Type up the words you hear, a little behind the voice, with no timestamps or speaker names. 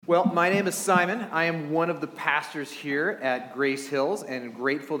Well, my name is Simon. I am one of the pastors here at Grace Hills and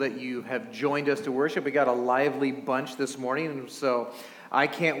grateful that you have joined us to worship. We got a lively bunch this morning, and so I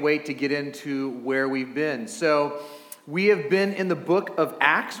can't wait to get into where we've been. So we have been in the book of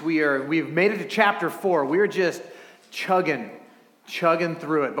Acts. We've made it to chapter 4. We're just chugging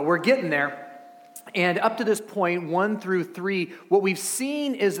through it, but we're getting there. And up to this point, 1 through 3, what we've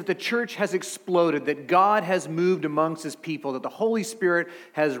seen is that the church has exploded, that God has moved amongst his people, that the Holy Spirit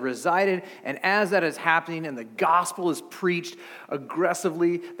has resided. And as that is happening and the gospel is preached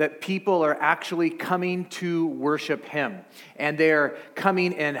aggressively, that people are actually coming to worship him. And they're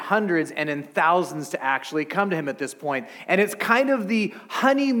coming in hundreds and in thousands to actually come to him at this point. And it's kind of the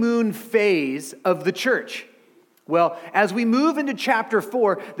honeymoon phase of the church. Well, as we move into chapter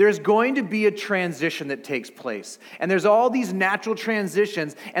 4, there's going to be a transition that takes place. And there's all these natural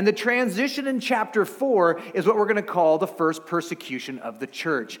transitions. And the transition in chapter 4 is what we're going to call the first persecution of the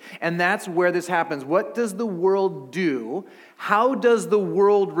church. And that's where this happens. What does the world do? How does the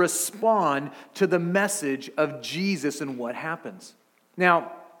world respond to the message of Jesus and what happens?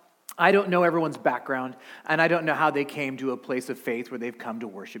 Now, I don't know everyone's background, and I don't know how they came to a place of faith where they've come to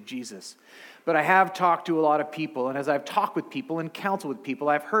worship Jesus. But I have talked to a lot of people, and as I've talked with people and counseled with people,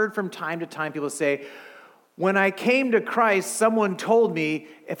 I've heard from time to time people say, when I came to Christ, someone told me,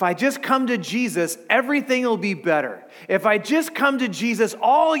 if I just come to Jesus, everything will be better. If I just come to Jesus,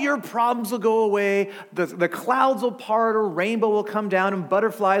 all your problems will go away, the clouds will part, a rainbow will come down, and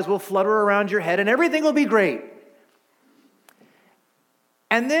butterflies will flutter around your head, and everything will be great.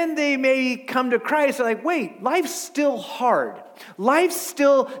 And then they may come to Christ, they're like, wait, life's still hard. Life's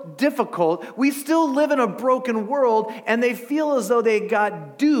still difficult. We still live in a broken world, and they feel as though they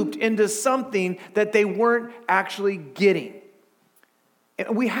got duped into something that they weren't actually getting.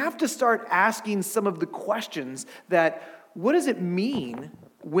 And we have to start asking some of the questions that, what does it mean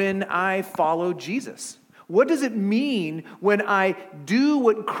when I follow Jesus? What does it mean when I do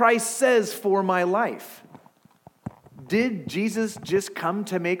what Christ says for my life? Did Jesus just come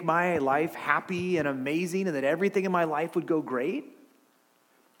to make my life happy and amazing and that everything in my life would go great?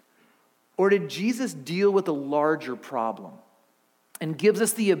 Or did Jesus deal with a larger problem and gives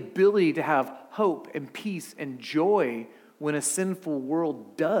us the ability to have hope and peace and joy when a sinful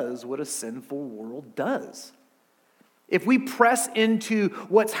world does what a sinful world does? If we press into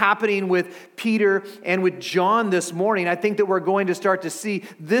what's happening with Peter and with John this morning, I think that we're going to start to see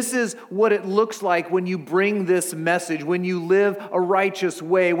this is what it looks like when you bring this message, when you live a righteous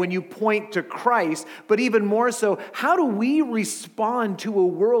way, when you point to Christ. But even more so, how do we respond to a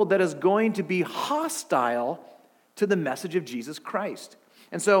world that is going to be hostile to the message of Jesus Christ?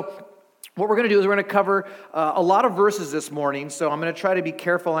 And so what we're going to do is we're going to cover a lot of verses this morning, so I'm going to try to be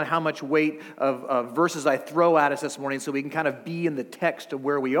careful on how much weight of verses I throw at us this morning so we can kind of be in the text of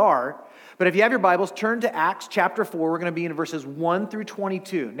where we are. But if you have your Bibles, turn to Acts chapter 4. We're going to be in verses 1 through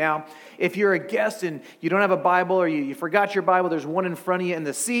 22. Now, if you're a guest and you don't have a Bible or you forgot your Bible, there's one in front of you in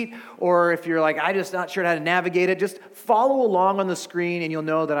the seat. Or if you're like, I'm just not sure how to navigate it, just follow along on the screen and you'll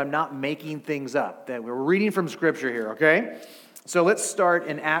know that I'm not making things up, that we're reading from Scripture here, okay? So let's start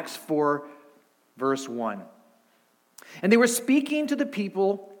in Acts 4, verse 1. And they were speaking to the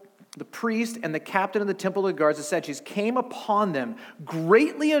people, the priest and the captain of the temple of the guards, the Sadducees, came upon them,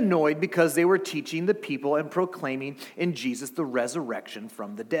 greatly annoyed because they were teaching the people and proclaiming in Jesus the resurrection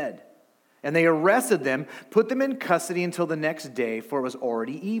from the dead. And they arrested them, put them in custody until the next day, for it was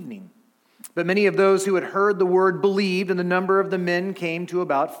already evening. But many of those who had heard the word believed, and the number of the men came to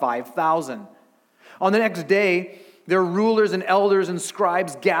about 5,000. On the next day, their rulers and elders and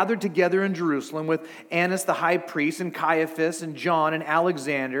scribes gathered together in Jerusalem with Annas the high priest and Caiaphas and John and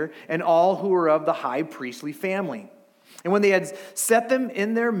Alexander and all who were of the high priestly family. And when they had set them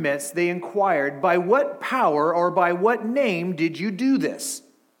in their midst, they inquired, by what power or by what name did you do this?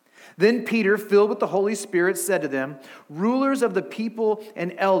 Then Peter, filled with the Holy Spirit, said to them, rulers of the people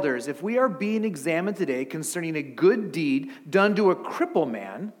and elders, if we are being examined today concerning a good deed done to a crippled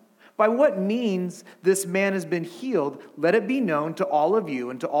man, by what means this man has been healed, let it be known to all of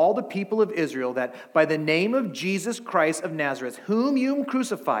you and to all the people of Israel that by the name of Jesus Christ of Nazareth, whom you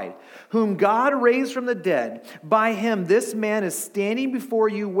crucified, whom God raised from the dead, by him this man is standing before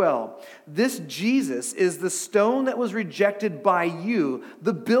you well. This Jesus is the stone that was rejected by you,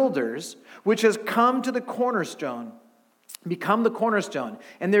 the builders, which has become the cornerstone.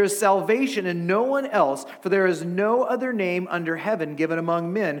 And there is salvation in no one else, for there is no other name under heaven given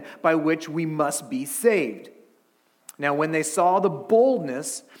among men by which we must be saved. Now, when they saw the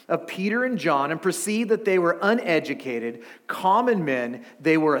boldness of Peter and John and perceived that they were uneducated, common men,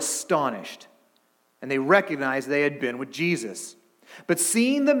 they were astonished. And they recognized they had been with Jesus. But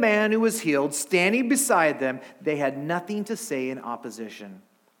seeing the man who was healed standing beside them, they had nothing to say in opposition.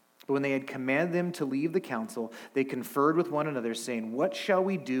 But when they had commanded them to leave the council, they conferred with one another, saying, "What shall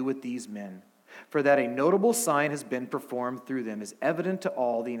we do with these men? For that a notable sign has been performed through them is evident to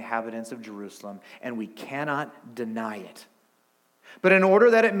all the inhabitants of Jerusalem, and we cannot deny it. But in order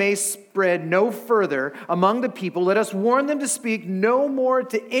that it may spread no further among the people, let us warn them to speak no more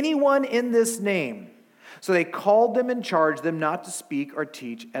to anyone in this name." So they called them and charged them not to speak or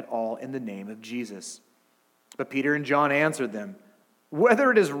teach at all in the name of Jesus. But Peter and John answered them,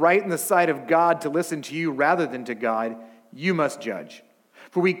 "Whether it is right in the sight of God to listen to you rather than to God, you must judge.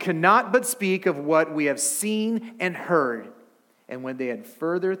 For we cannot but speak of what we have seen and heard." And when they had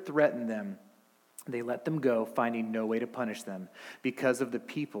further threatened them, they let them go, finding no way to punish them because of the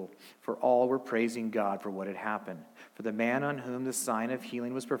people, for all were praising God for what had happened. For the man on whom the sign of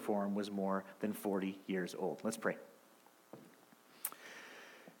healing was performed was more than 40 years old. Let's pray.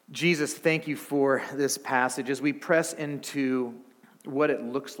 Jesus, thank you for this passage as we press into what it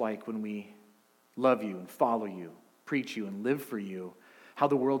looks like when we love you and follow you, preach you and live for you, how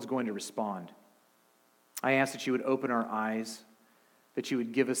the world's going to respond. I ask that you would open our eyes, that you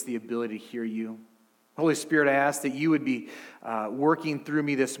would give us the ability to hear you. Holy Spirit, I ask that you would be working through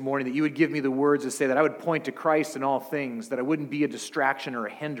me this morning, that you would give me the words to say, that I would point to Christ in all things, that I wouldn't be a distraction or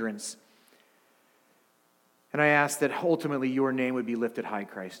a hindrance. And I ask that ultimately your name would be lifted high,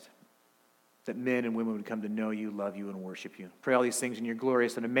 Christ, that men and women would come to know you, love you, and worship you. Pray all these things in your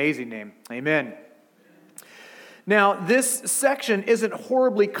glorious and amazing name. Amen. Now, this section isn't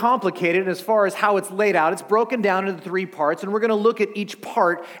horribly complicated as far as how it's laid out. It's broken down into 3 parts, and we're going to look at each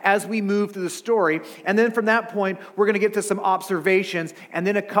part as we move through the story. And then from that point, we're going to get to some observations and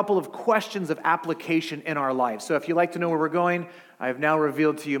then a couple of questions of application in our lives. So if you'd like to know where we're going, I have now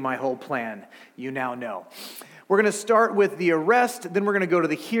revealed to you my whole plan. You now know. We're going to start with the arrest, then we're going to go to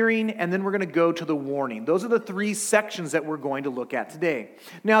the hearing, and then we're going to go to the warning. Those are the 3 sections that we're going to look at today.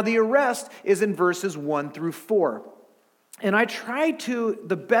 Now, the arrest is in verses 1 through 4. And I try to,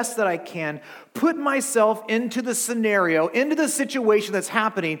 the best that I can, put myself into the scenario, into the situation that's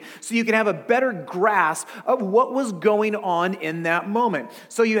happening, so you can have a better grasp of what was going on in that moment.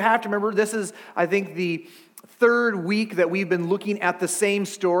 So you have to remember, this is, I think, the 3rd week that we've been looking at the same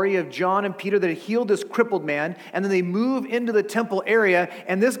story of John and Peter that healed this crippled man, and then they move into the temple area,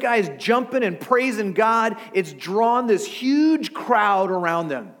 and this guy's jumping and praising God. It's drawn this huge crowd around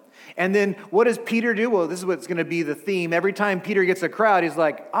them. And then what does Peter do? Well, this is what's going to be the theme. Every time Peter gets a crowd, he's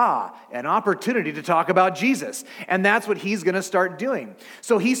like, an opportunity to talk about Jesus. And that's what he's going to start doing.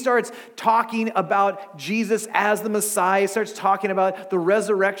 So he starts talking about Jesus as the Messiah. He starts talking about the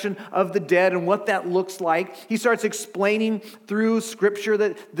resurrection of the dead and what that looks like. He starts explaining through Scripture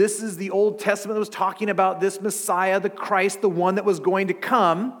that this is the Old Testament that was talking about this Messiah, the Christ, the one that was going to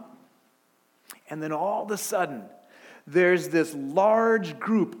come. And then all of a sudden, there's this large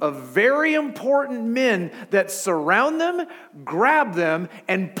group of very important men that surround them, grab them,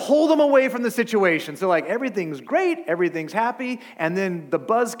 and pull them away from the situation. So like everything's great, everything's happy, and then the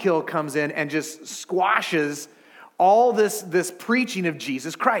buzzkill comes in and just squashes all this preaching of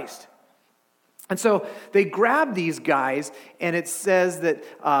Jesus Christ. And so they grab these guys, and it says that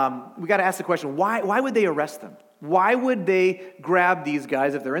we got to ask the question, why would they arrest them? Why would they grab these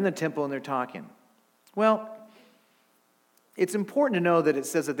guys if they're in the temple and they're talking? Well, it's important to know that it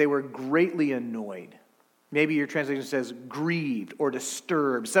says that they were greatly annoyed. Maybe your translation says grieved or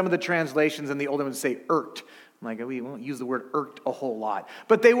disturbed. Some of the translations in the Old Testament say irked. We won't use the word irked a whole lot.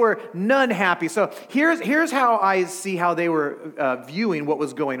 But they were none happy. So here's how I see how they were viewing what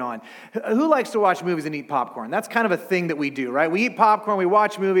was going on. Who likes to watch movies and eat popcorn? That's kind of a thing that we do, right? We eat popcorn, we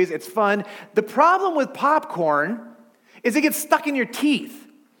watch movies, it's fun. The problem with popcorn is it gets stuck in your teeth.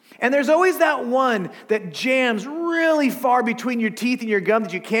 And there's always that one that jams really far between your teeth and your gum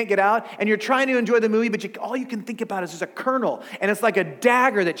that you can't get out, and you're trying to enjoy the movie, but all you can think about is just a kernel, and it's like a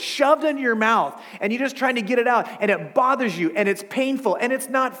dagger that's shoved into your mouth, and you're just trying to get it out, and it bothers you, and it's painful, and it's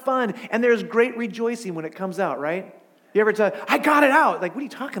not fun, and there's great rejoicing when it comes out, right? You ever tell, I got it out. Like, what are you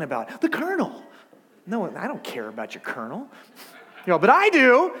talking about? The kernel. No, I don't care about your kernel. But I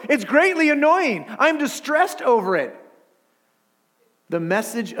do. It's greatly annoying. I'm distressed over it. The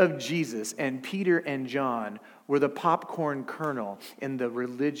message of Jesus and Peter and John were the popcorn kernel in the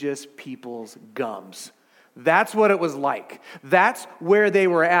religious people's gums. That's what it was like. That's where they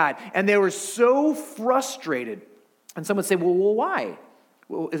were at. And they were so frustrated. And some would say, well, why?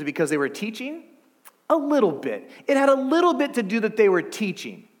 Well, is it because they were teaching? A little bit. It had a little bit to do that they were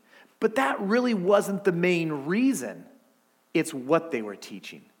teaching. But that really wasn't the main reason. It's what they were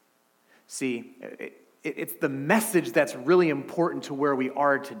teaching. See, it's the message that's really important to where we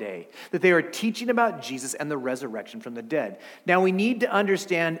are today, that they are teaching about Jesus and the resurrection from the dead. Now, we need to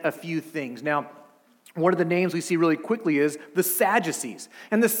understand a few things. Now, one of the names we see really quickly is the Sadducees.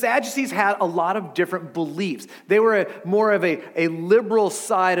 And the Sadducees had a lot of different beliefs. They were more of a liberal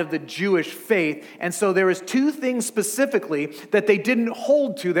side of the Jewish faith. And so there was two things specifically that they didn't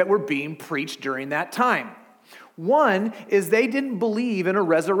hold to that were being preached during that time. One is they didn't believe in a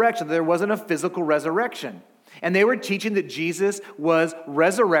resurrection. There wasn't a physical resurrection. And they were teaching that Jesus was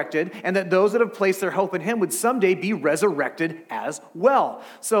resurrected and that those that have placed their hope in him would someday be resurrected as well.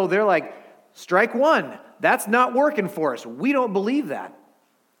 So they're like, strike one, that's not working for us. We don't believe that.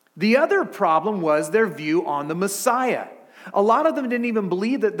 The other problem was their view on the Messiah. A lot of them didn't even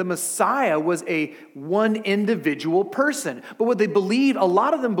believe that the Messiah was a one individual person. But what they believed, a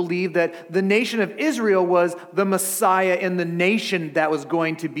lot of them believed that the nation of Israel was the Messiah in the nation that was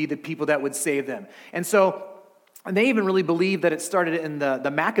going to be the people that would save them. And they even really believed that it started in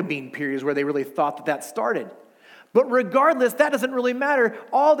the Maccabean periods where they really thought that started. But regardless, that doesn't really matter.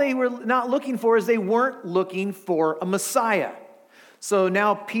 All they were not looking for is they weren't looking for a Messiah. So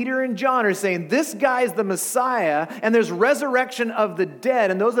now Peter and John are saying, this guy's the Messiah, and there's resurrection of the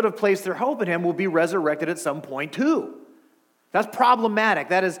dead, and those that have placed their hope in him will be resurrected at some point too. That's problematic.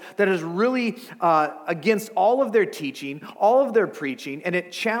 That is really against all of their teaching, all of their preaching, and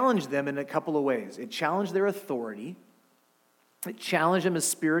it challenged them in a couple of ways. It challenged their authority. It challenged them as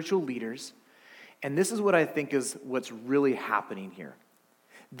spiritual leaders. And this is what I think is what's really happening here.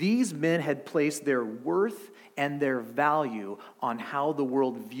 These men had placed their worth and their value on how the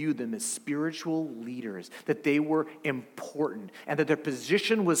world viewed them as spiritual leaders, that they were important, and that their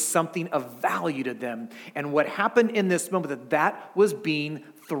position was something of value to them. And what happened in this moment, that was being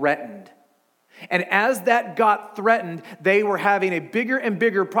threatened. And as that got threatened, they were having a bigger and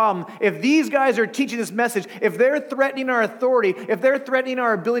bigger problem. If these guys are teaching this message, if they're threatening our authority, if they're threatening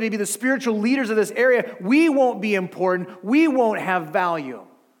our ability to be the spiritual leaders of this area, we won't be important. We won't have value.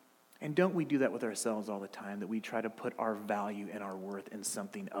 And don't we do that with ourselves all the time, that we try to put our value and our worth in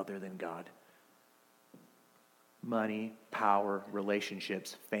something other than God? Money, power,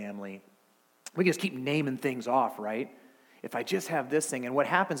 relationships, family. We just keep naming things off, right? If I just have this thing. And what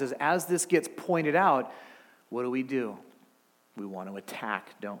happens is, as this gets pointed out, what do? We want to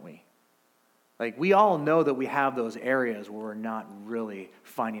attack, don't we? Like, we all know that we have those areas where we're not really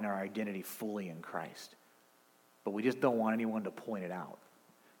finding our identity fully in Christ. But we just don't want anyone to point it out.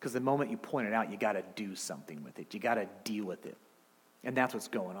 Because the moment you point it out, you got to do something with it. You got to deal with it. And that's what's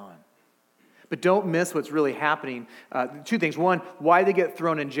going on. But don't miss what's really happening. Two things. One, why they get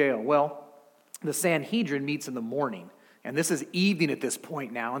thrown in jail. Well, the Sanhedrin meets in the morning. And this is evening at this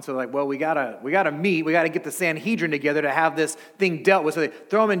point now. And so like, well, we gotta meet. We got to get the Sanhedrin together to have this thing dealt with. So they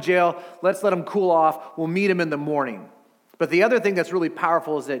throw him in jail. Let's let him cool off. We'll meet him in the morning. But the other thing that's really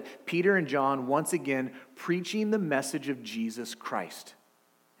powerful is that Peter and John, once again, preaching the message of Jesus Christ.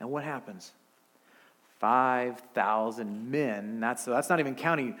 And what happens? 5,000 men, that's not even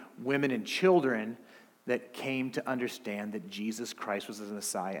counting women and children, that came to understand that Jesus Christ was the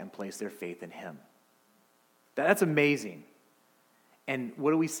Messiah and placed their faith in him. That's amazing. And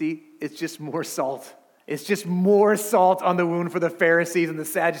what do we see? It's just more salt. It's just more salt on the wound for the Pharisees and the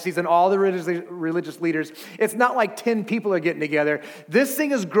Sadducees and all the religious leaders. It's not like 10 people are getting together. This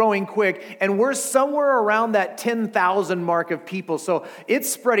thing is growing quick, and we're somewhere around that 10,000 mark of people. So it's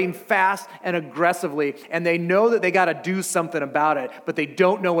spreading fast and aggressively, and they know that they got to do something about it, but they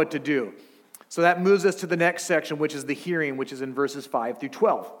don't know what to do. So that moves us to the next section, which is the hearing, which is in verses 5 through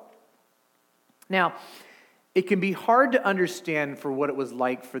 12. Now, it can be hard to understand for what it was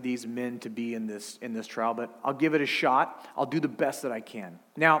like for these men to be in this trial, but I'll give it a shot. I'll do the best that I can.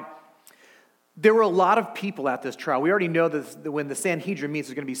 Now, there were a lot of people at this trial. We already know that when the Sanhedrin meets,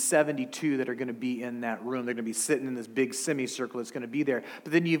 there's going to be 72 that are going to be in that room. They're going to be sitting in this big semicircle that's going to be there.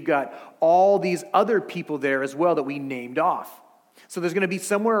 But then you've got all these other people there as well that we named off. So there's going to be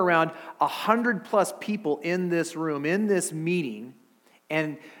somewhere around 100 plus people in this room, in this meeting.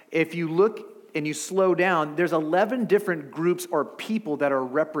 And if you look and you slow down, there's 11 different groups or people that are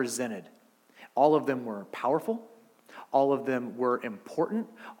represented. All of them were powerful. All of them were important.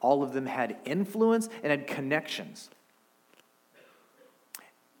 All of them had influence and had connections.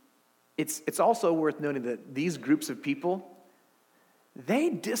 It's also worth noting that these groups of people, they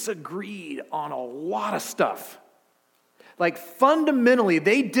disagreed on a lot of stuff. Like fundamentally,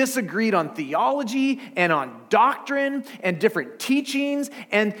 they disagreed on theology and on doctrine and different teachings.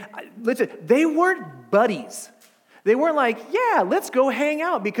 And listen, they weren't buddies. They weren't like, yeah, let's go hang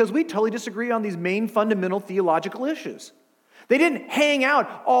out because we totally disagree on these main fundamental theological issues. They didn't hang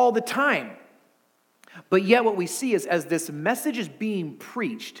out all the time. But yet what we see is as this message is being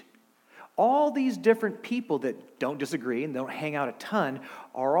preached, all these different people that don't disagree and don't hang out a ton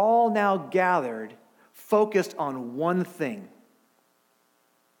are all now gathered, focused on one thing.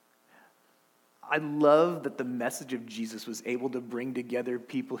 I love that the message of Jesus was able to bring together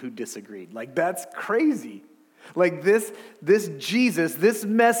people who disagreed. Like, that's crazy. Like, this Jesus, this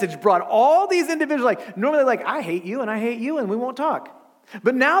message brought all these individuals, like, normally they're like, I hate you, and we won't talk.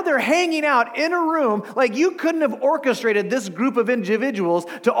 But now they're hanging out in a room, like you couldn't have orchestrated this group of individuals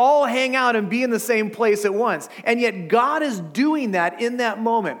to all hang out and be in the same place at once. And yet God is doing that in that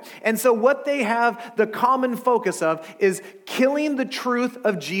moment. And so what they have the common focus of is killing the truth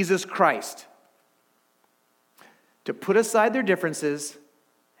of Jesus Christ. To put aside their differences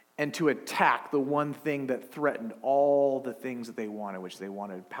and to attack the one thing that threatened all the things that they wanted, which they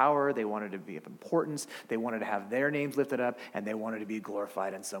wanted power, they wanted to be of importance, they wanted to have their names lifted up, and they wanted to be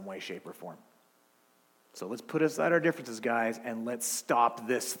glorified in some way, shape, or form. So let's put aside our differences, guys, and let's stop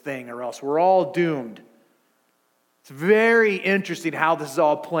this thing, or else we're all doomed. It's very interesting how this is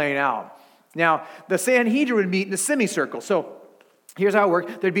all playing out. Now, the Sanhedrin would meet in a semicircle. So here's how it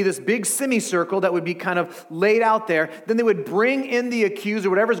worked. There'd be this big semicircle that would be kind of laid out there. Then they would bring in the accused or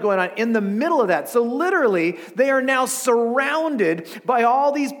whatever's going on in the middle of that. So literally, they are now surrounded by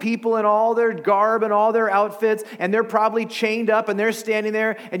all these people in all their garb and all their outfits, and they're probably chained up and they're standing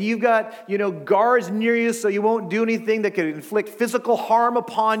there, and you've got, guards near you so you won't do anything that could inflict physical harm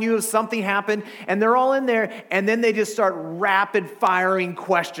upon you if something happened, and they're all in there, and then they just start rapid firing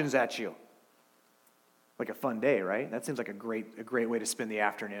questions at you. Like a fun day, right? That seems like a great way to spend the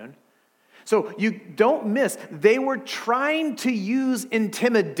afternoon. So you don't miss, they were trying to use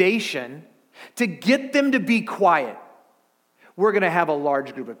intimidation to get them to be quiet. We're going to have a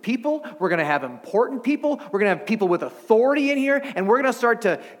large group of people. We're going to have important people. We're going to have people with authority in here, and we're going to start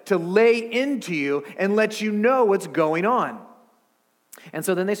to lay into you and let you know what's going on. And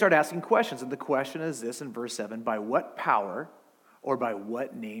so then they start asking questions, and the question is this in verse 7, by what power or by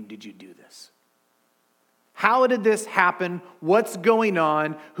what name did you do this? How did this happen? What's going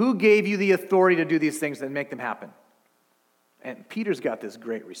on? Who gave you the authority to do these things and make them happen? And Peter's got this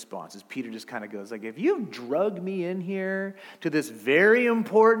great response. As Peter just kind of goes like, if you've drugged me in here to this very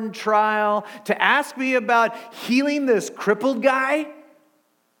important trial to ask me about healing this crippled guy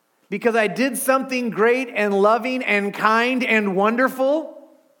because I did something great and loving and kind and wonderful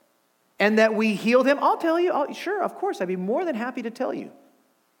and that we healed him, I'll tell you. Sure, of course, I'd be more than happy to tell you.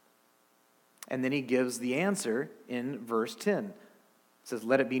 And then he gives the answer in verse 10. It says,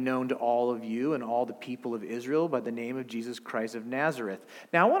 let it be known to all of you and all the people of Israel by the name of Jesus Christ of Nazareth.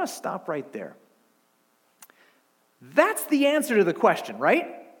 Now, I want to stop right there. That's the answer to the question,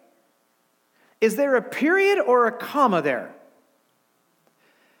 right? Is there a period or a comma there?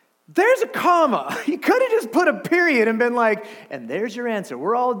 There's a comma. You could have just put a period and been like, and there's your answer.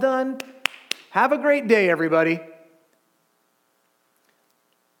 We're all done. Have a great day, everybody.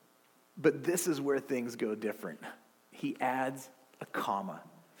 But this is where things go different. He adds a comma.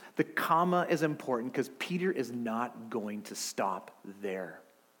 The comma is important because Peter is not going to stop there.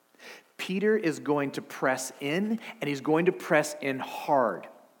 Peter is going to press in, and he's going to press in hard.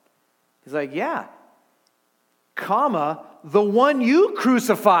 He's like, yeah, comma, the one you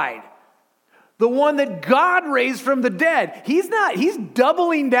crucified. The one that God raised from the dead. He's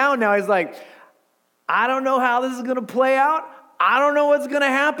doubling down now. He's like, I don't know how this is going to play out. I don't know what's going to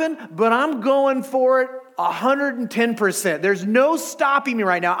happen, but I'm going for it 110%. There's no stopping me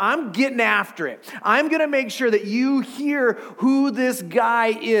right now. I'm getting after it. I'm going to make sure that you hear who this guy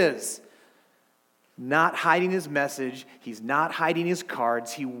is. Not hiding his message. He's not hiding his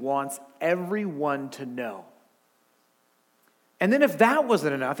cards. He wants everyone to know. And then if that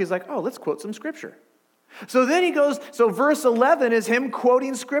wasn't enough, he's like, let's quote some scripture. So then he goes, verse 11 is him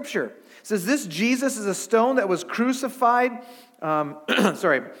quoting scripture. It says, this Jesus is a stone that was crucified.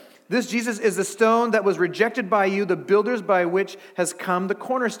 This Jesus is the stone that was rejected by you, the builders by which has come the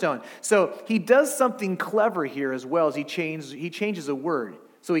cornerstone. So he does something clever here as well as he changes a word.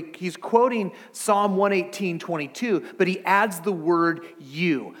 So he's quoting Psalm 118:22, but he adds the word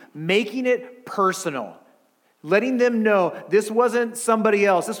you, making it personal. Letting them know this wasn't somebody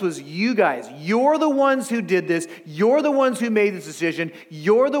else. This was you guys. You're the ones who did this. You're the ones who made this decision.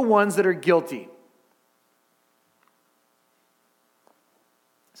 You're the ones that are guilty.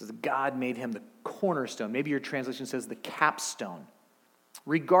 It says God made him the cornerstone. Maybe your translation says the capstone.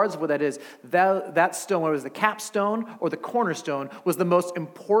 Regardless of what that is, that stone, whether it was the capstone or the cornerstone, was the most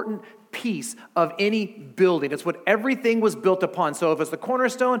important piece of any building. It's what everything was built upon. So if it's the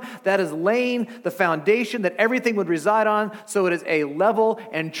cornerstone, that is laying the foundation that everything would reside on, so it is a level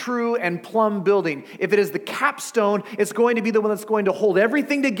and true and plumb building. If it is the capstone, it's going to be the one that's going to hold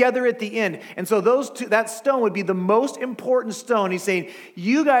everything together at the end. And so that stone would be the most important stone. He's saying,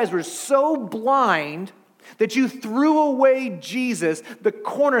 you guys were so blind that you threw away Jesus, the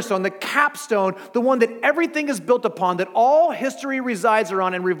cornerstone, the capstone, the one that everything is built upon, that all history resides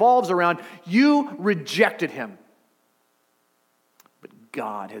around and revolves around. You rejected him. But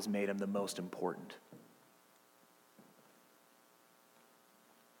God has made him the most important.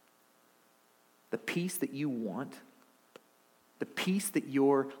 The peace that you want, the peace that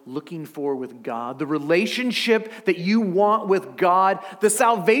you're looking for with God, the relationship that you want with God, the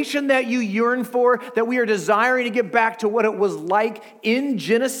salvation that you yearn for, that we are desiring to get back to what it was like in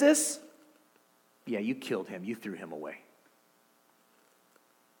Genesis, yeah, you killed him. You threw him away.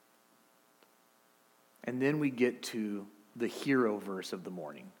 And then we get to the hero verse of the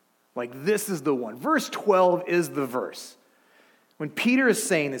morning. Like, this is the one. Verse 12 is the verse. When Peter is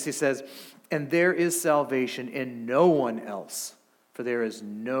saying this, he says, and there is salvation in no one else, for there is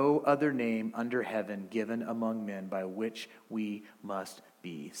no other name under heaven given among men by which we must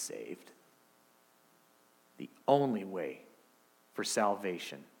be saved. The only way for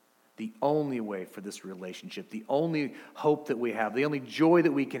salvation, the only way for this relationship, the only hope that we have, the only joy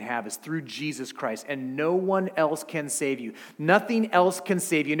that we can have is through Jesus Christ, and no one else can save you. Nothing else can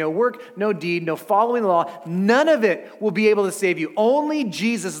save you. No work, no deed, no following the law. None of it will be able to save you. Only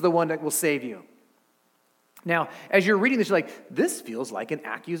Jesus is the one that will save you. Now, as you're reading this, you're like, this feels like an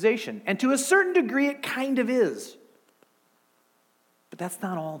accusation. And to a certain degree, it kind of is. But that's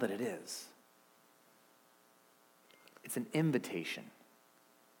not all that it is. It's an invitation.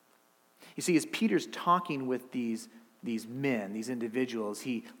 You see, as Peter's talking with these men, these individuals,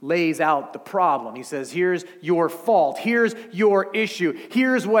 he lays out the problem. He says, here's your fault. Here's your issue.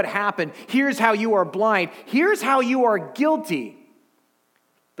 Here's what happened. Here's how you are blind. Here's how you are guilty.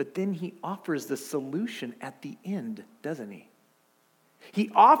 But then he offers the solution at the end, doesn't he?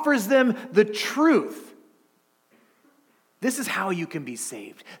 He offers them the truth. This is how you can be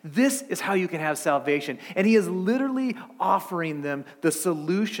saved. This is how you can have salvation. And he is literally offering them the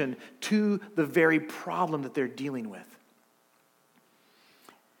solution to the very problem that they're dealing with.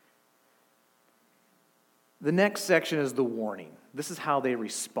 The next section is the warning. This is how they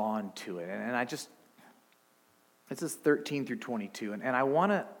respond to it. And this is 13 through 22. And I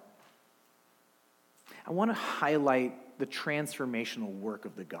want to highlight the transformational work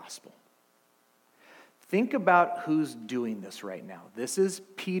of the gospel. Think about who's doing this right now. This is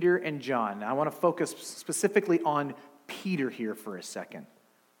Peter and John. Now, I want to focus specifically on Peter here for a second.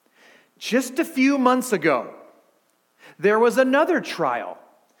 Just a few months ago, there was another trial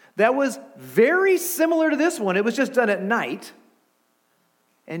that was very similar to this one. It was just done at night.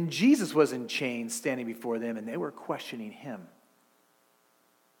 And Jesus was in chains standing before them, and they were questioning him.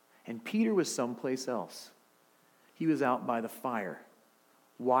 And Peter was someplace else. He was out by the fire,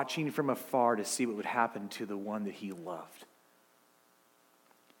 watching from afar to see what would happen to the one that he loved.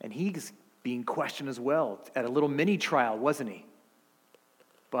 And he's being questioned as well at a little mini trial, wasn't he?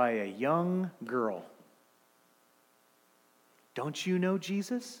 By a young girl. Don't you know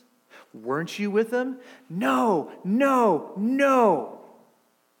Jesus? Weren't you with him? No, no, no.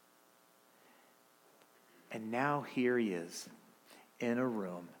 And now here he is in a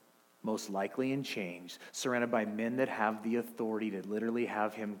room, most likely in chains, surrounded by men that have the authority to literally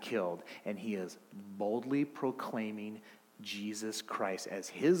have him killed. And he is boldly proclaiming Jesus Christ as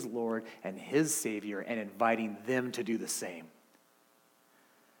his Lord and his Savior and inviting them to do the same.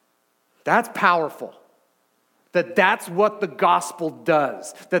 That's powerful. That's what the gospel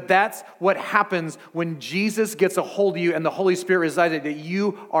does. That's what happens when Jesus gets a hold of you and the Holy Spirit resides in you, that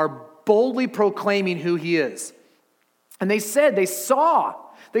you are boldly proclaiming who he is. And they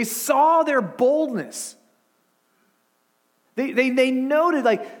saw their boldness. They noted,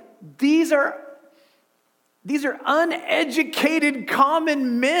 like, these are uneducated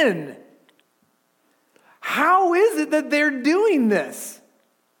common men. How is it that they're doing this?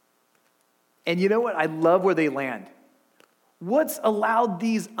 And you know what? I love where they land. What's allowed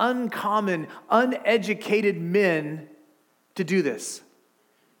these uncommon, uneducated men to do this?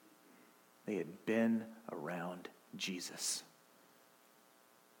 They had been around Jesus.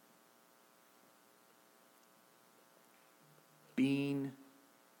 Being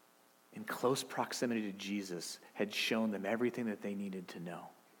in close proximity to Jesus had shown them everything that they needed to know.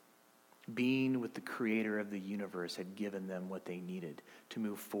 Being with the creator of the universe had given them what they needed to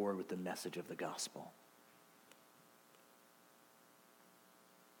move forward with the message of the gospel.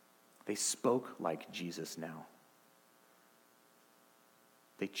 They spoke like Jesus now.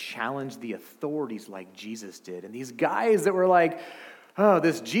 They challenged the authorities like Jesus did. And these guys that were like, oh,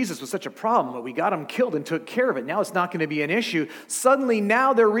 this Jesus was such a problem, but we got him killed and took care of it. Now it's not going to be an issue. Suddenly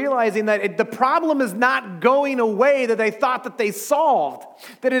now they're realizing that the problem is not going away that they thought that they solved,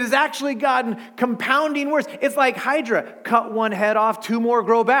 that it has actually gotten compounding worse. It's like Hydra, cut one head off, two more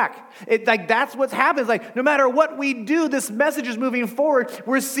grow back. That's what's happening. It's like no matter what we do, this message is moving forward.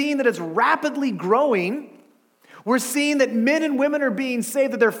 We're seeing that it's rapidly growing. We're seeing that men and women are being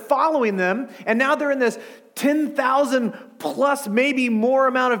saved, that they're following them, and now they're in this 10,000 plus, maybe more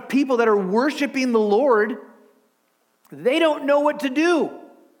amount of people that are worshiping the Lord. They don't know what to do.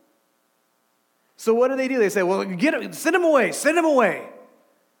 So what do? They say, well, send him away, send him away.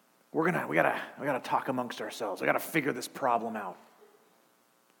 We gotta talk amongst ourselves. We gotta figure this problem out.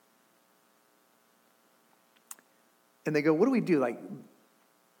 And they go, what do we do? Like,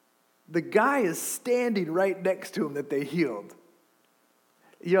 the guy is standing right next to him that they healed.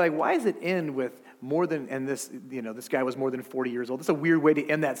 You're like, why does it end with more than, and this guy was more than 40 years old. That's a weird way to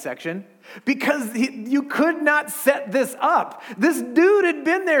end that section. Because you could not set this up. This dude had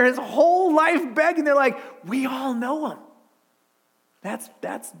been there his whole life begging. They're like, we all know him. That's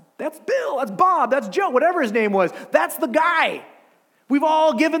Bill, that's Bob, that's Joe, whatever his name was. That's the guy. We've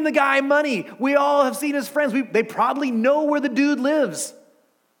all given the guy money. We all have seen his friends. They probably know where the dude lives.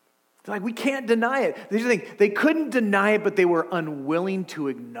 They're like, we can't deny it. They couldn't deny it, but they were unwilling to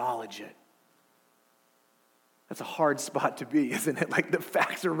acknowledge it. That's a hard spot to be, isn't it? Like the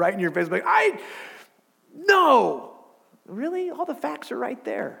facts are right in your face. Like, no. Really? All the facts are right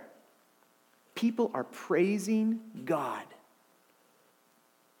there. People are praising God,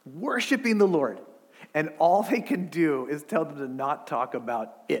 worshiping the Lord, and all they can do is tell them to not talk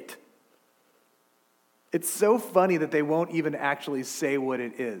about it. It's so funny that they won't even actually say what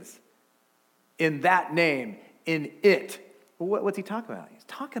it is. In that name, in it. Well, what's he talking about? He's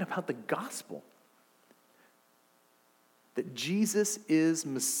talking about the gospel. That Jesus is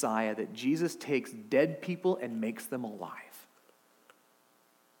Messiah, that Jesus takes dead people and makes them alive.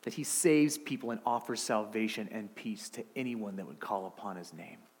 That he saves people and offers salvation and peace to anyone that would call upon his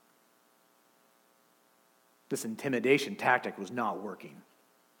name. This intimidation tactic was not working.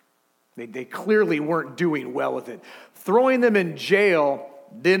 They clearly weren't doing well with it. Throwing them in jail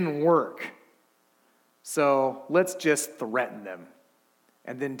didn't work. So let's just threaten them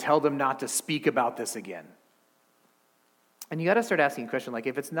and then tell them not to speak about this again. And you got to start asking a question like,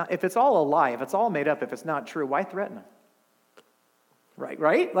 if it's all a lie, if it's all made up, if it's not true, why threaten them?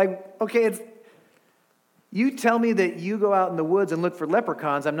 Right? Like, okay, you tell me that you go out in the woods and look for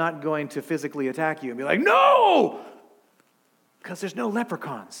leprechauns, I'm not going to physically attack you and be like, no! Because there's no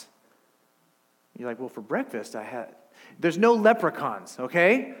leprechauns. You're like, well, for breakfast, there's no leprechauns,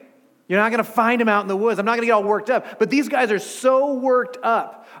 okay? You're not going to find them out in the woods. I'm not going to get all worked up. But these guys are so worked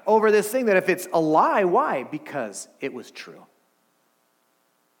up over this thing that if it's a lie, why? Because it was true.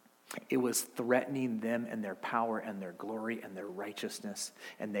 It was threatening them and their power and their glory and their righteousness,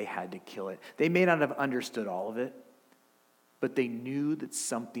 and they had to kill it. They may not have understood all of it, but they knew that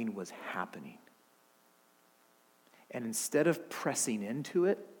something was happening. And instead of pressing into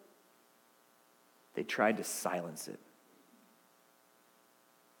it, they tried to silence it.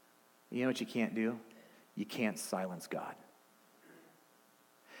 You know what you can't do? You can't silence God.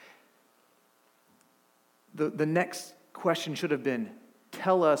 The next question should have been,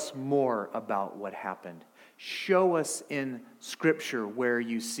 tell us more about what happened. Show us in Scripture where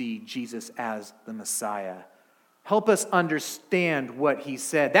you see Jesus as the Messiah. Help us understand what he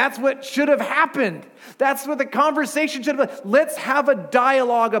said. That's what should have happened. That's what the conversation should have been. Let's have a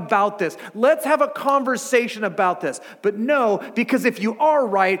dialogue about this. Let's have a conversation about this. But no, because if you are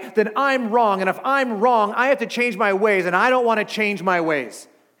right, then I'm wrong. And if I'm wrong, I have to change my ways, and I don't want to change my ways.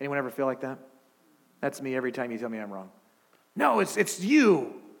 Anyone ever feel like that? That's me every time you tell me I'm wrong. No, it's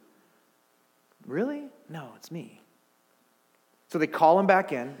you. Really? No, it's me. So they call him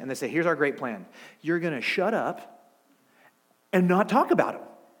back in, and they say, here's our great plan. You're going to shut up and not talk about him.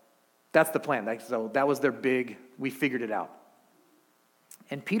 That's the plan. So that was their big, we figured it out.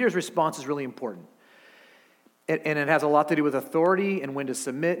 And Peter's response is really important. And it has a lot to do with authority and when to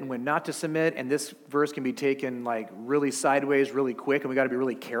submit and when not to submit. And this verse can be taken like really sideways, really quick, and we got to be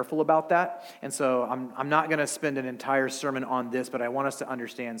really careful about that. And so I'm not going to spend an entire sermon on this, but I want us to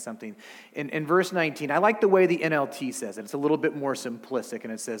understand something. In verse 19, I like the way the NLT says it. It's a little bit more simplistic,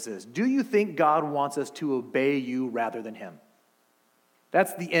 and it says this: do you think God wants us to obey you rather than him?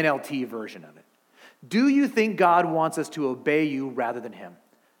 That's the NLT version of it. Do you think God wants us to obey you rather than him?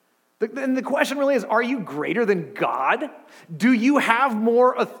 And the question really is, are you greater than God? Do you have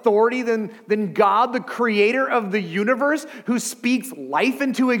more authority than God, the creator of the universe, who speaks life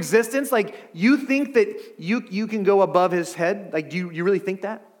into existence? Like, you think that you can go above his head? Like, do you really think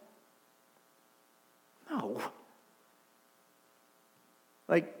that? No.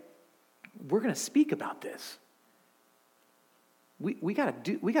 Like, we're going to speak about this. We got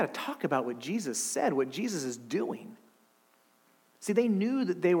to talk about what Jesus said, what Jesus is doing. See, they knew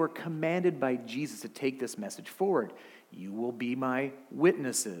that they were commanded by Jesus to take this message forward. You will be my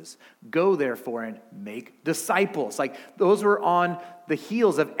witnesses. Go, therefore, and make disciples. Like, those were on the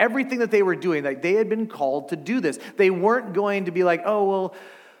heels of everything that they were doing. Like, they had been called to do this. They weren't going to be like, oh, well,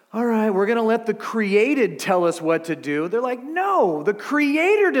 all right, we're going to let the created tell us what to do. They're like, no, the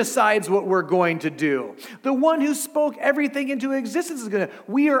Creator decides what we're going to do. The one who spoke everything into existence is going to,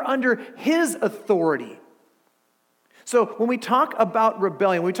 we are under his authority. So when we talk about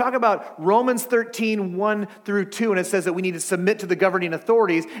rebellion, we talk about Romans 13, 1 through 2, and it says that we need to submit to the governing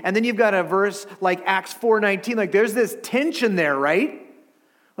authorities, and then you've got a verse like Acts 4:19, like there's this tension there, right?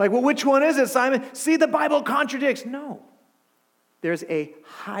 Like, well, which one is it, Simon? See, the Bible contradicts. No. There's a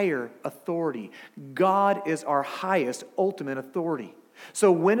higher authority. God is our highest, ultimate authority.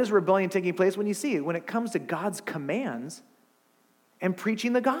 So when is rebellion taking place? When you see it, when it comes to God's commands and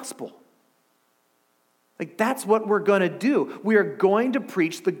preaching the gospel. Like, that's what we're going to do. We are going to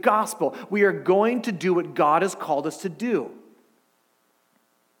preach the gospel. We are going to do what God has called us to do.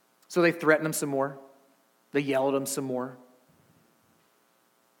 So they threaten him some more. They yell at him some more.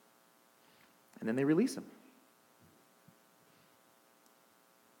 And then they release him.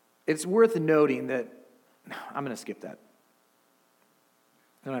 It's worth noting that, I'm going to skip that.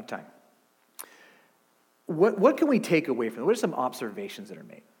 I don't have time. What can we take away from it? What are some observations that are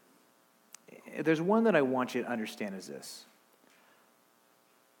made? There's one that I want you to understand is this.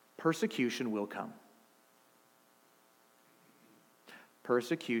 Persecution will come.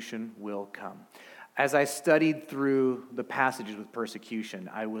 Persecution will come. As I studied through the passages with persecution,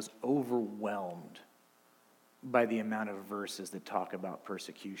 I was overwhelmed by the amount of verses that talk about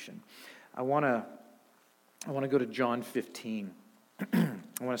persecution. I want to go to John 15. I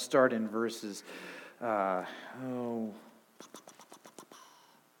want to start in verses, where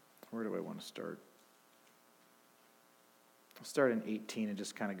do I want to start? I'll start in 18 and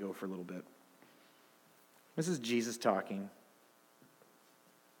just kind of go for a little bit. This is Jesus talking.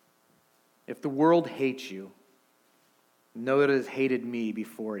 If the world hates you, know that it has hated me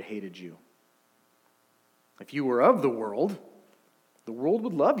before it hated you. If you were of the world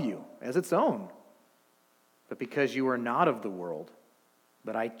would love you as its own. But because you are not of the world,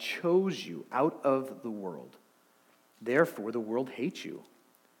 but I chose you out of the world, therefore the world hates you.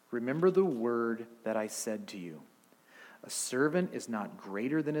 Remember the word that I said to you. A servant is not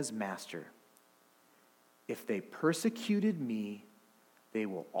greater than his master. If they persecuted me, they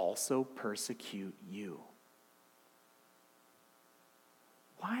will also persecute you.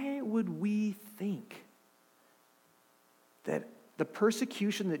 Why would we think that the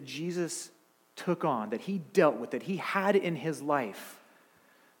persecution that Jesus took on, that he dealt with, that he had in his life,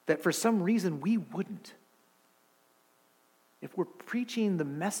 that for some reason we wouldn't? If we're preaching the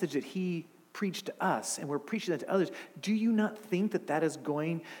message that he preached to us and we're preaching that to others, do you not think that that is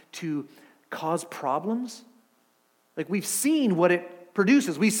going to cause problems? Like, we've seen what it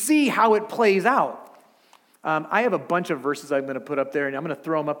produces. We see how it plays out. I have a bunch of verses I'm going to put up there, and I'm going to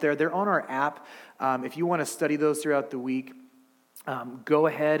throw them up there. They're on our app. If you want to study those throughout the week, go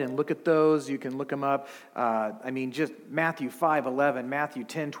ahead and look at those. You can look them up. Just Matthew 5:11, Matthew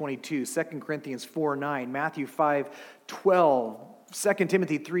 10:22, 2 Corinthians 4:9, Matthew 5:12, 2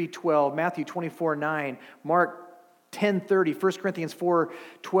 Timothy 3:12, Matthew 24:9, Mark 10:30, 1 Corinthians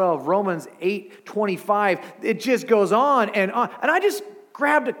 4:12, Romans 8:25. It just goes on. And I just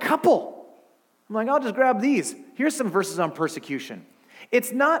grabbed a couple. I'm like, I'll just grab these. Here's some verses on persecution.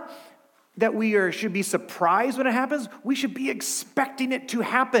 It's not that we should be surprised when it happens. We should be expecting it to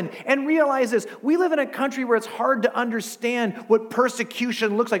happen. And realize this, we live in a country where it's hard to understand what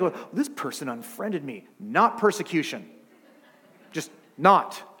persecution looks like. Well, this person unfriended me. Not persecution. Just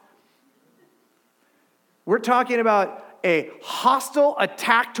not. We're talking about a hostile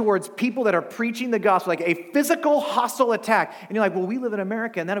attack towards people that are preaching the gospel, like a physical hostile attack. And you're like, well, we live in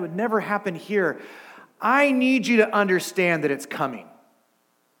America, and that would never happen here. I need you to understand that it's coming.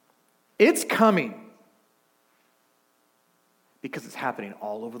 It's coming. Because it's happening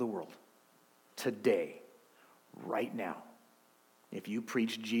all over the world. Today. Right now. If you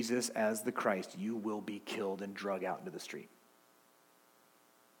preach Jesus as the Christ, you will be killed and drug out into the street.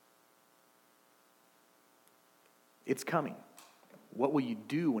 It's coming. what will you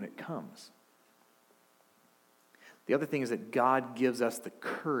do when it comes? The other thing is that God gives us the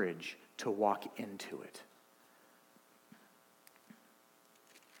courage to walk into it.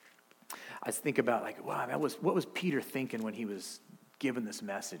 I think about wow, what was Peter thinking when he was given this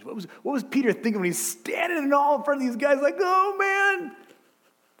message? What was Peter thinking when he's standing in all in front of these guys like, oh man?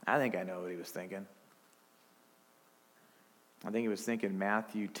 I think I know what he was thinking. I think he was thinking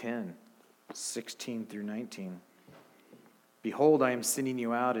Matthew 10, 16 through 19. Behold, I am sending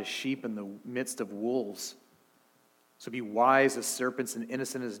you out as sheep in the midst of wolves. So be wise as serpents and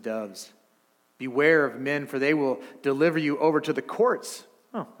innocent as doves. Beware of men, for they will deliver you over to the courts.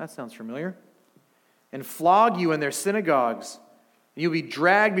 Oh, that sounds familiar. And flog you in their synagogues. And you'll be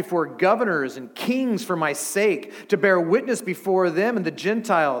dragged before governors and kings for my sake, to bear witness before them and the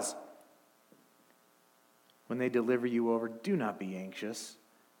Gentiles. When they deliver you over, do not be anxious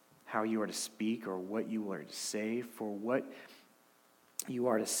how you are to speak or what you are to say, for what you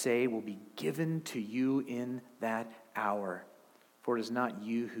are to say will be given to you in that hour. For it is not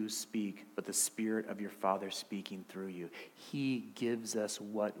you who speak, but the Spirit of your Father speaking through you. He gives us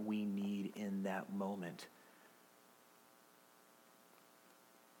what we need in that moment.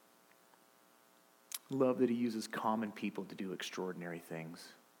 Love that he uses common people to do extraordinary things.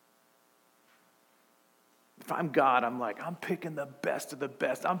 If I'm God, I'm picking the best of the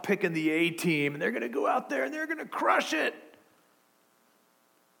best. I'm picking the A-team, and they're going to go out there and they're going to crush it.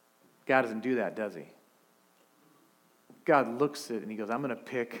 God doesn't do that, does he? God looks at it and he goes, I'm going to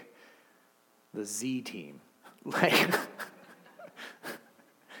pick the Z team.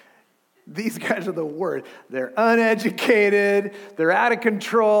 These guys are the worst. They're uneducated. They're out of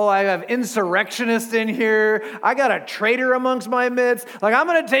control. I have insurrectionists in here. I got a traitor amongst my midst. I'm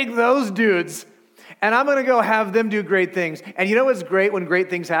going to take those dudes and I'm going to go have them do great things. And you know what's great when great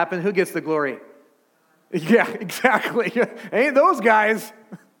things happen? Who gets the glory? Yeah, exactly. Ain't those guys.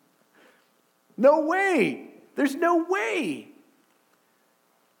 No way. There's no way.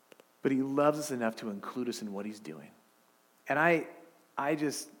 But he loves us enough to include us in what he's doing. And I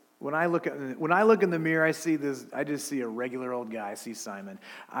just, when I look in the mirror, I just see a regular old guy. I see Simon.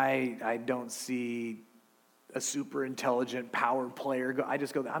 I don't see a super intelligent power player. I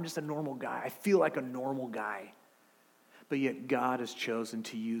just go, I'm just a normal guy. I feel like a normal guy. But yet God has chosen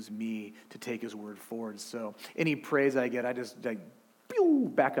to use me to take his word forward. So any praise I get, I just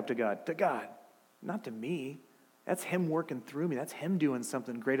back up to God. To God. Not to me. That's him working through me. That's him doing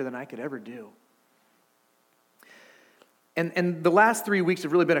something greater than I could ever do. And the last 3 weeks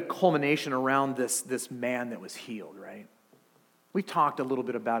have really been a culmination around this man that was healed, right? We talked a little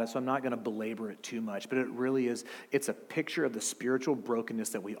bit about it, so I'm not going to belabor it too much, but it really is, it's a picture of the spiritual brokenness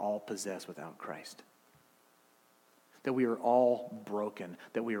that we all possess without Christ. That we are all broken,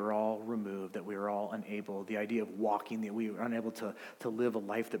 that we are all removed, that we are all unable, the idea of walking, that we are unable to live a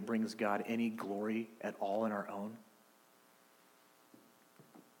life that brings God any glory at all in our own.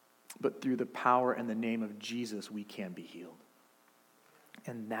 But through the power and the name of Jesus, we can be healed.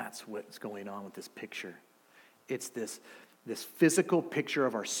 And that's what's going on with this picture. It's this physical picture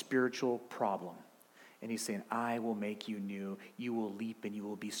of our spiritual problem. And he's saying, I will make you new. You will leap and you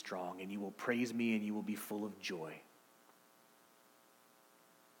will be strong. And you will praise me and you will be full of joy.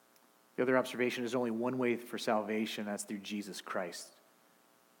 The other observation is only one way for salvation. That's through Jesus Christ.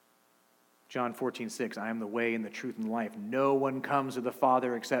 John 14:6, I am the way and the truth and life. No one comes to the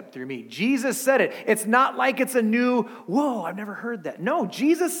Father except through me. Jesus said it. It's not like it's a new, whoa, I've never heard that. No,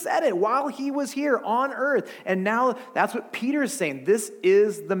 Jesus said it while he was here on earth. And now that's what Peter is saying. This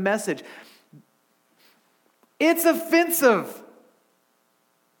is the message. It's offensive.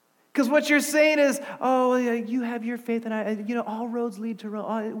 Because what you're saying is, oh, you have your faith, and all roads lead to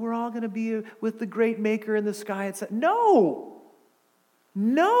Rome. We're all going to be with the great Maker in the sky. No.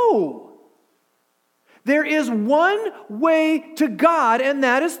 There is one way to God, and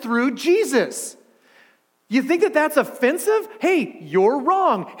that is through Jesus. You think that that's offensive? Hey, you're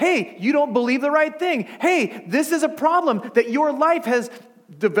wrong. Hey, you don't believe the right thing. Hey, this is a problem that your life has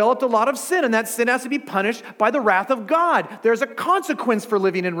developed a lot of sin, and that sin has to be punished by the wrath of God. There's a consequence for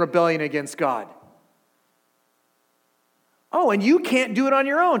living in rebellion against God. Oh, and you can't do it on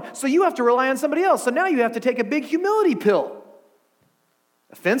your own, so you have to rely on somebody else. So now you have to take a big humility pill.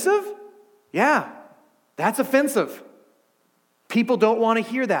 Offensive? Yeah, that's offensive. People don't want to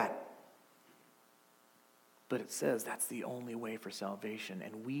hear that. But it says that's the only way for salvation,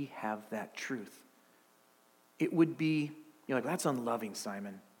 and we have that truth. It would be, you're like, that's unloving,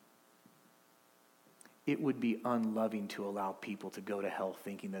 Simon. It would be unloving to allow people to go to hell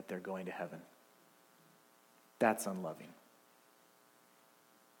thinking that they're going to heaven. That's unloving.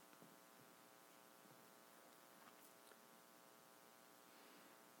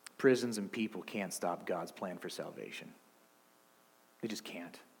 prisons and people can't stop God's plan for salvation. They just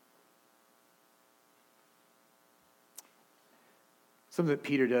can't. Something that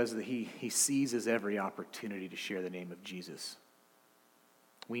Peter does is that he seizes every opportunity to share the name of Jesus.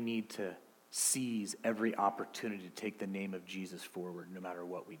 We need to seize every opportunity to take the name of Jesus forward, no matter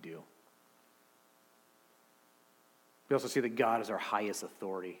what we do. We also see that God is our highest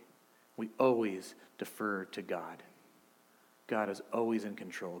authority. We always defer to God. God is always in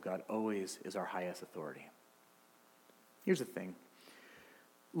control. God always is our highest authority. Here's the thing.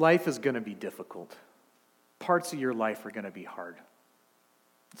 Life is going to be difficult. Parts of your life are going to be hard.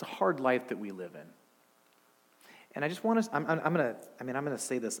 It's a hard life that we live in. And I just want to, I'm going to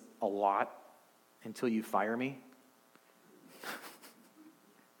say this a lot until you fire me.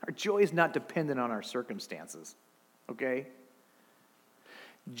 Our joy is not dependent on our circumstances, okay?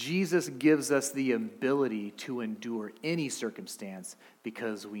 Jesus gives us the ability to endure any circumstance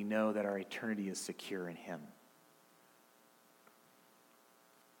because we know that our eternity is secure in Him.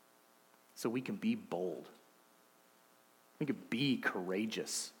 So we can be bold. We can be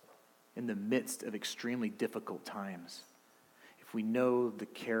courageous in the midst of extremely difficult times. If we know the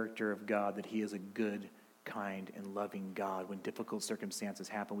character of God, that He is a good, kind, and loving God, when difficult circumstances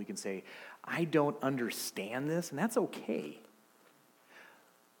happen, we can say, I don't understand this, and that's okay.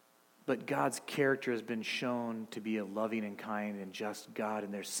 But God's character has been shown to be a loving and kind and just God,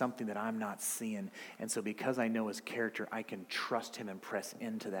 and there's something that I'm not seeing. And so because I know His character, I can trust Him and press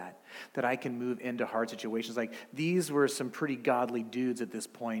into that. That I can move into hard situations. Like, these were some pretty godly dudes at this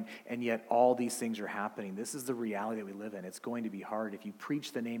point, and yet all these things are happening. This is the reality that we live in. It's going to be hard. If you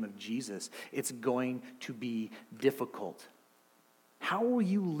preach the name of Jesus, it's going to be difficult. How will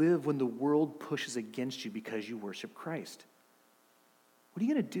you live when the world pushes against you because you worship Christ? What are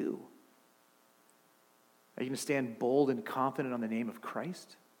you going to do? Are you going to stand bold and confident on the name of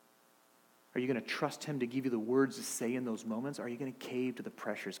Christ? Are you going to trust Him to give you the words to say in those moments? Or are you going to cave to the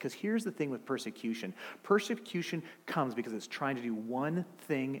pressures? Because here's the thing with persecution. Persecution comes because it's trying to do one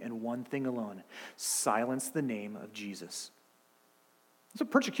thing and one thing alone: silence the name of Jesus. That's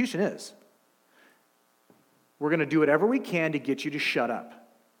what persecution is. We're going to do whatever we can to get you to shut up.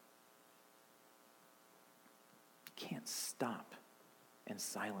 You can't stop and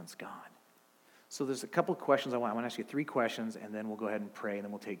silence God. So there's a couple of questions I want to ask you 3 questions, and then we'll go ahead and pray, and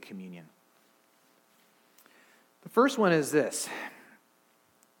then we'll take communion. The first one is this: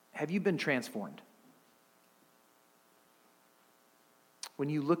 have you been transformed? When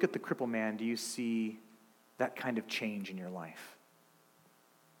you look at the crippled man, do you see that kind of change in your life?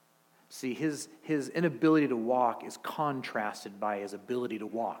 See, his inability to walk is contrasted by his ability to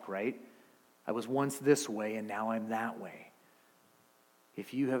walk, right? I was once this way, and now I'm that way.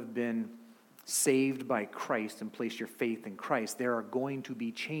 If you have been saved by Christ and place your faith in Christ, there are going to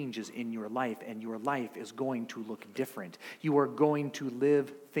be changes in your life, and your life is going to look different. You are going to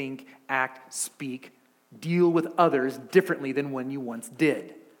live, think, act, speak, deal with others differently than when you once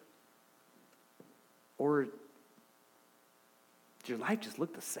did. Or does your life just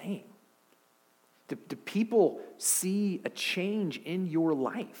look the same? Do people see a change in your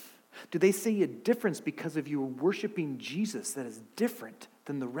life? Do they see a difference because of you worshiping Jesus that is different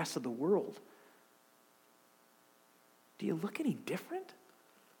than the rest of the world? Do you look any different?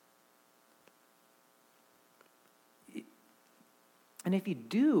 And if you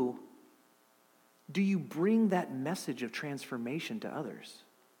do you bring that message of transformation to others?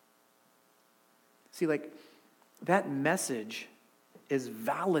 See, like, that message is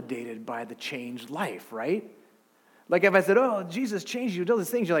validated by the changed life, right? Like, if I said, oh, Jesus changed you, do those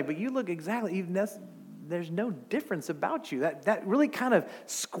things, you're like, but you look exactly, there's no difference about you. That really kind of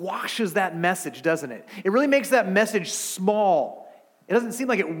squashes that message, doesn't it? It really makes that message small. It doesn't seem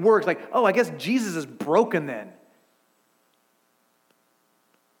like it works. Like, oh, I guess Jesus is broken then.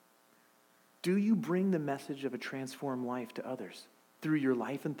 Do you bring the message of a transformed life to others through your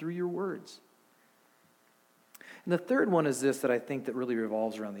life and through your words? And the third one is this, that I think that really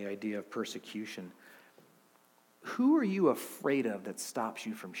revolves around the idea of persecution. Who are you afraid of that stops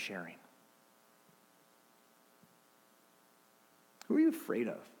you from sharing? Who are you afraid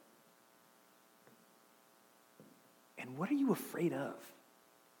of? And what are you afraid of?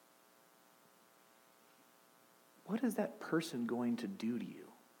 What is that person going to do to you?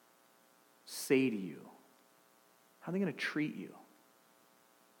 Say to you? How are they going to treat you?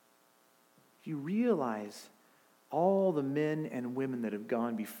 If you realize all the men and women that have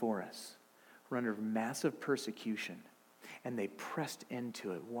gone before us were under massive persecution, and they pressed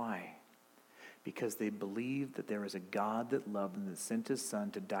into it. Why? Because they believed that there was a God that loved them, that sent His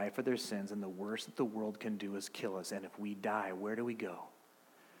Son to die for their sins, and the worst that the world can do is kill us. And if we die, where do we go?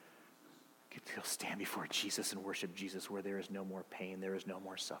 You'll stand before Jesus and worship Jesus where there is no more pain, there is no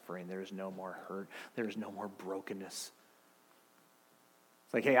more suffering, there is no more hurt, there is no more brokenness.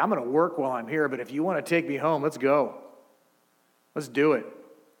 It's like, hey, I'm going to work while I'm here, but if you want to take me home, let's go. Let's do it.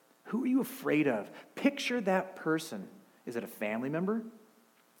 Who are you afraid of? Picture that person. Is it a family member?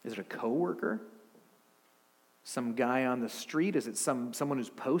 Is it a coworker? Some guy on the street? Is it someone who's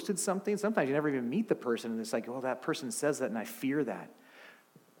posted something? Sometimes you never even meet the person, and it's like, well, that person says that, and I fear that.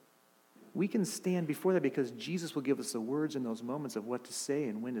 We can stand before that because Jesus will give us the words in those moments of what to say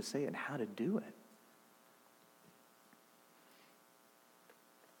and when to say it and how to do it.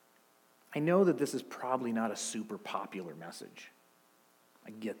 I know that this is probably not a super popular message. I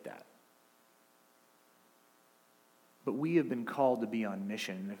get that. But we have been called to be on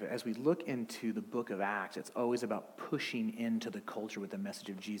mission. As we look into the book of Acts, it's always about pushing into the culture with the message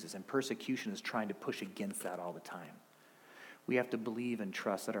of Jesus. And persecution is trying to push against that all the time. We have to believe and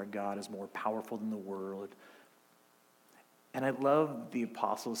trust that our God is more powerful than the world. And I love the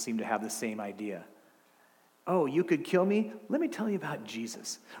apostles seem to have the same idea. Oh, you could kill me? Let me tell you about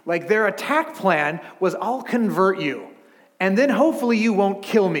Jesus. Like their attack plan was, I'll convert you, and then hopefully you won't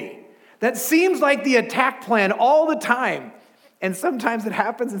kill me. That seems like the attack plan all the time. And sometimes it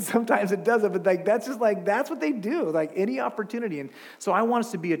happens and sometimes it doesn't. But that's what they do, like any opportunity. And so I want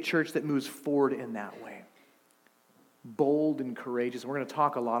us to be a church that moves forward in that way. Bold and courageous. We're going to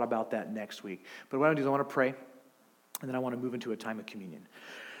talk a lot about that next week. But what I want to do is I want to pray, and then I want to move into a time of communion.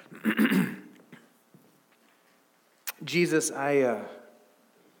 Jesus, I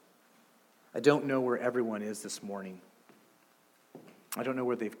don't know where everyone is this morning. I don't know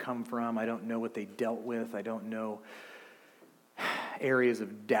where they've come from. I don't know what they dealt with. I don't know areas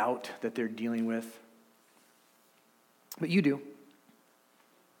of doubt that they're dealing with. But you do.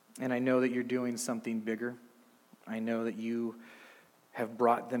 And I know that you're doing something bigger. I know that you have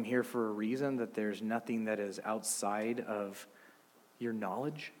brought them here for a reason, that there's nothing that is outside of your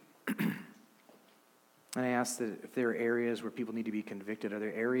knowledge. And I ask that if there are areas where people need to be convicted, are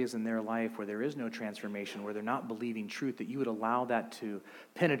there areas in their life where there is no transformation, where they're not believing truth, that you would allow that to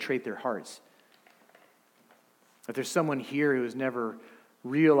penetrate their hearts? If there's someone here who has never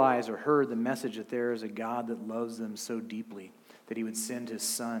realized or heard the message that there is a God that loves them so deeply, that he would send his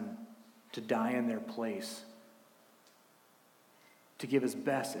son to die in their place, to give his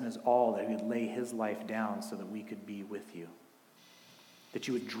best and his all, that he would lay his life down so that we could be with you. That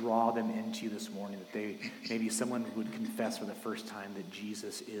you would draw them into you this morning, that maybe someone would confess for the first time that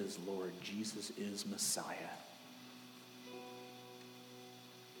Jesus is Lord, Jesus is Messiah.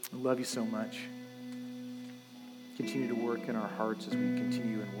 I love you so much. Continue to work in our hearts as we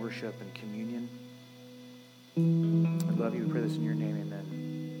continue in worship and communion. I love you. We pray this in your name. Amen.